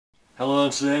Hello,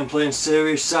 and today I'm playing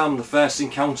Serious Sam, the First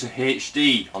Encounter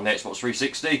HD on the Xbox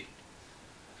 360.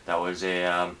 That was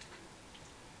a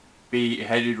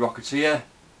Beheaded Rocketeer, and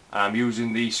I'm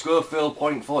using the Schofield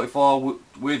 .44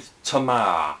 with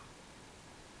Gnaar.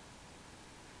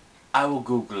 I will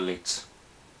Google it.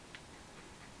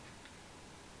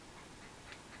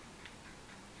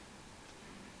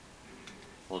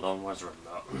 Hold on, where's the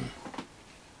remote?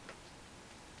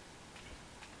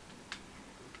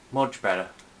 Much better.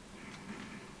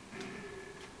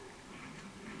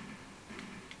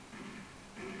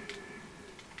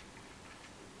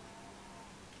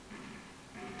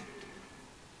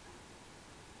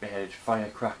 Beheaded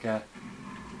Firecracker.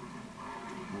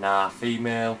 Gnaar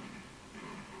female.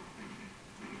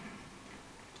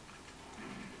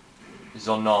 This is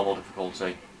on normal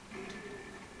difficulty.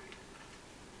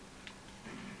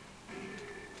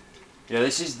 Yeah,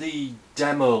 this is the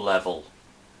demo level.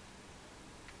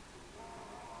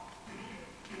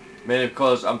 Mainly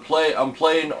because I'm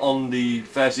playing on the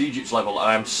First Egypt level,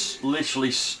 and I'm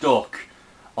literally stuck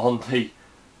on the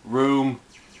room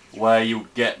where you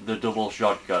get the double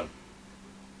shotgun.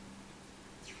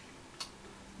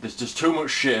 There's just too much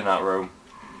shit in that room,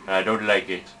 and I don't like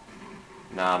it.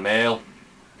 Nah, male.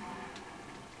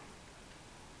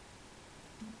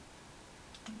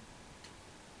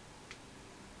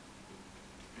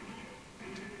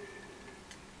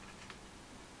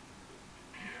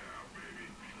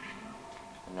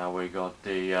 And now we got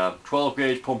the 12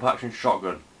 gauge pump action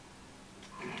shotgun.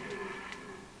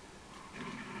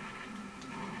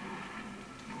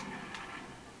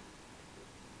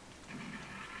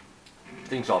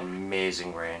 Thing's got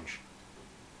amazing range.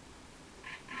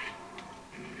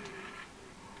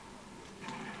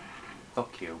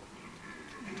 Fuck you.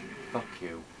 Fuck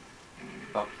you.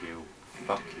 Fuck you.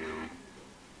 Fuck you.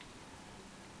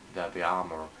 There'll be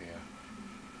armor up here.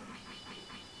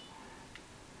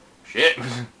 Shit!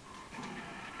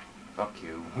 Fuck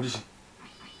you.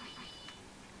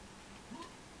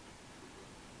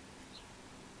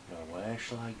 Now where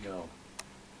shall I go?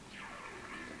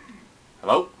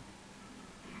 Hello?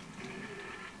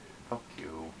 Fuck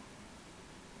you.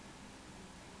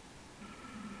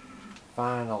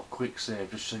 Fine, I'll quick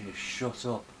save just so you shut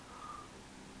up.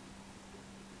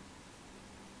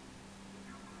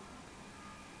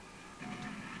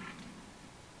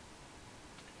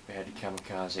 Beheaded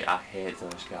Kamikaze, I hate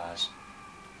those guys.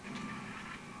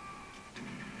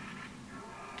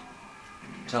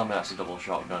 Tell me that's a double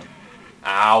shotgun.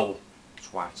 Ow!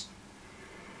 Twat.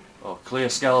 Oh, Kleer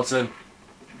skeleton.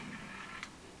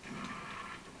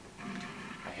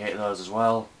 I hate those as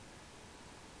well.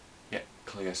 Yep,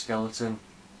 Kleer skeleton.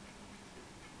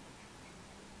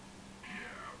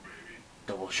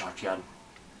 Double shotgun.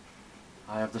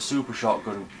 I have the super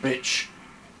shotgun, bitch.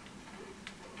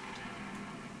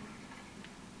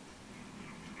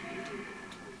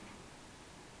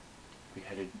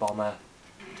 Beheaded bomber.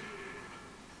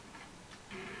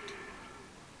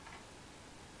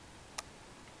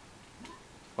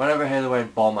 Whenever I hear the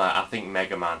word bomber, I think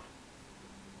Mega Man.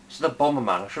 Instead of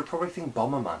Bomberman, I should probably think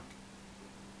Bomberman.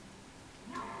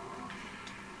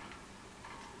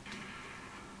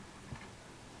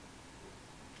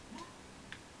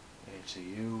 A to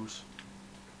use.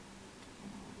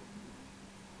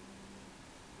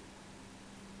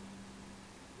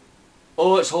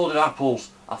 Oh, it's holding apples.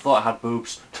 I thought it had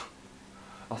boobs.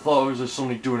 I thought it was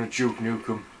somebody doing a Duke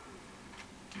Nukem.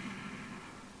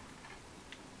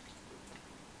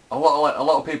 A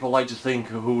lot of people like to think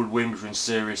who would win between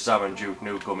Serious Sam and Duke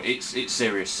Nukem. It's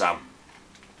Serious Sam.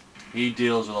 He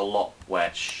deals with a lot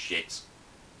worse shit.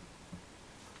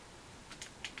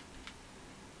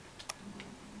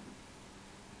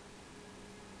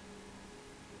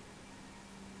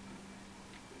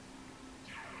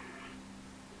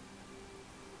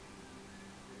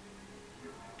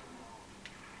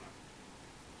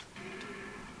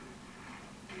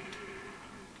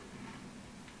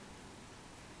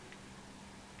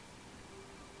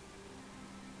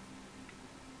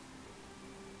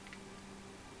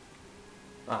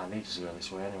 I need to go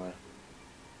this way anyway.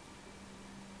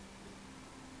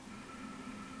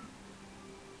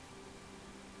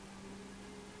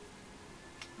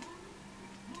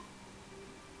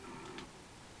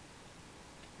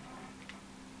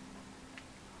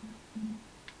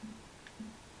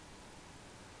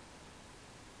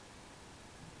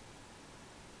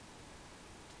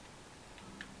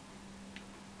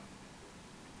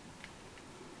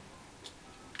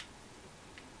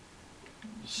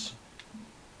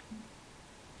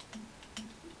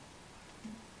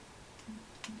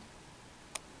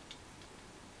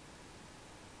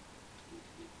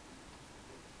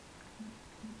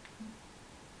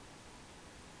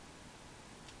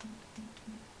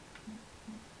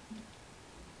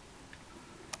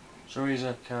 So he's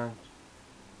a kind.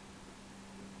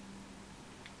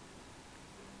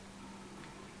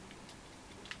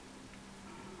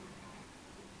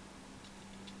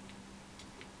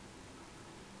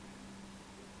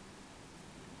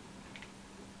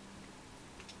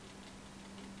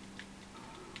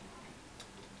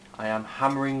 I am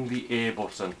hammering the A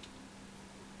button.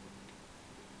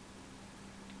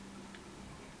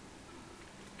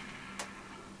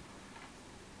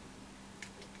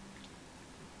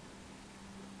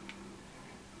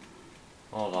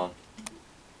 Hold on.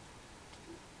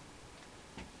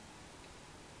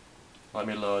 Let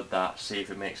me load that, see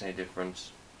if it makes any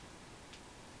difference.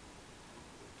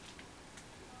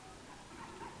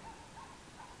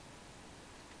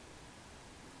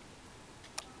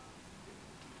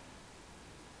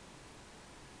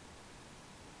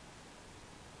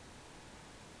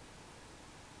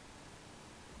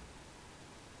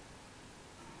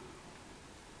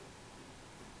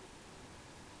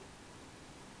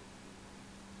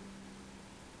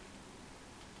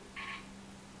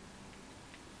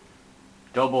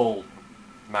 Double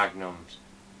magnums.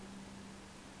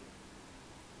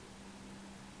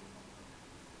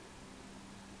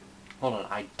 Hold on,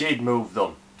 I did move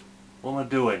them. What am I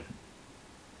doing?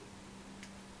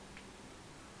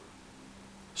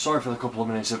 Sorry for the couple of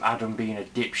minutes of Adam being a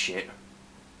dipshit.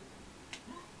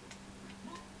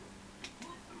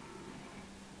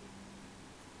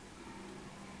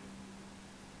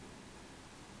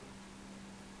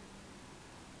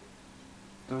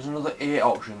 There was another A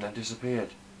option that disappeared.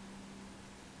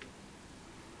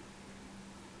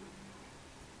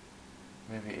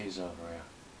 Maybe it is over here.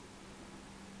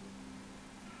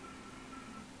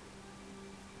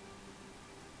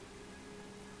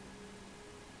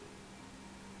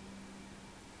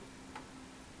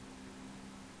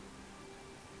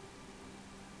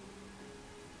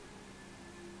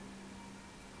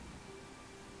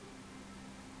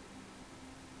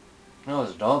 No,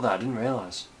 there's a door there, I didn't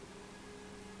realise.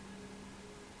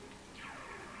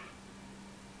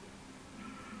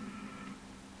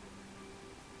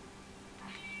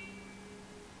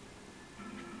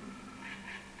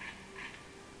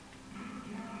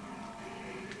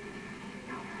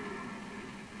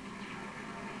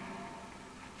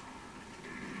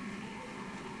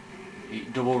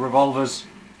 Eat double revolvers.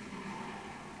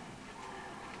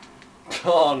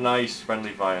 Oh, nice,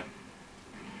 friendly fire.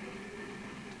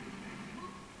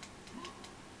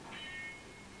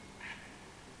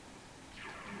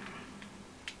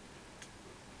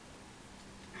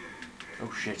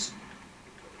 Oh shit.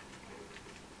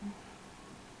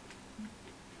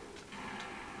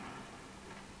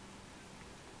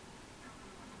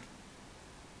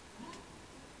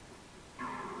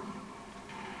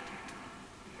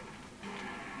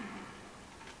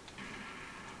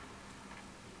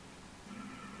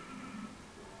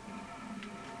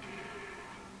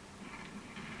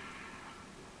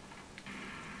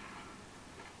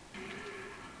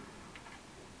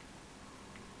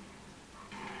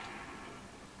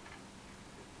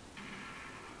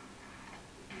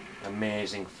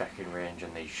 Amazing fecking range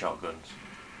on these shotguns.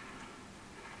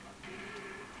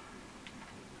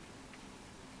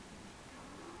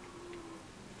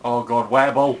 Oh god,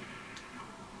 Werebull!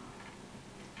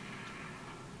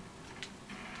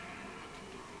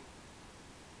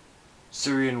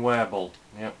 Sirian Werebull,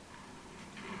 yep.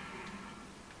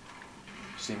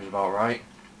 Seems about right.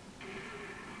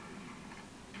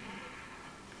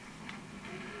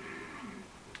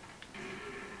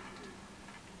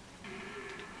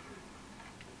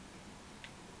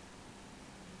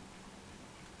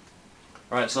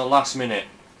 Right, so last minute.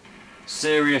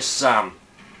 Serious Sam.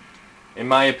 In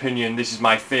my opinion, this is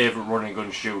my favourite running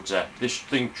gun shooter. This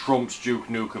thing trumps Duke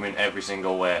Nukem in every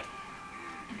single way.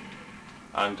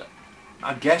 And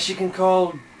I guess you can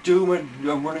call Doom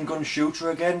a running gun shooter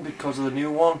again because of the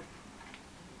new one.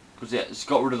 Because it's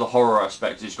got rid of the horror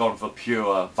aspect, it's gone for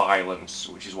pure violence,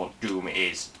 which is what Doom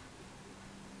is.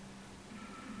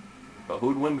 But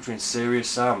who'd win between Serious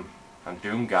Sam and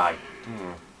Doom Guy?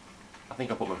 I think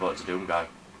I'll put my vote to Doom Guy.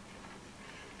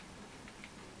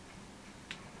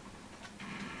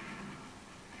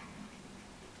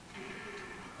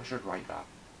 I should write that.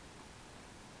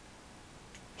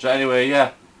 So anyway,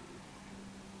 yeah.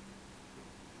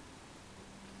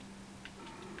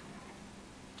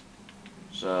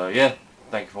 So yeah,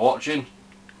 thank you for watching.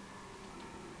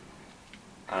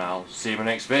 And I'll see you in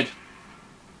my next vid.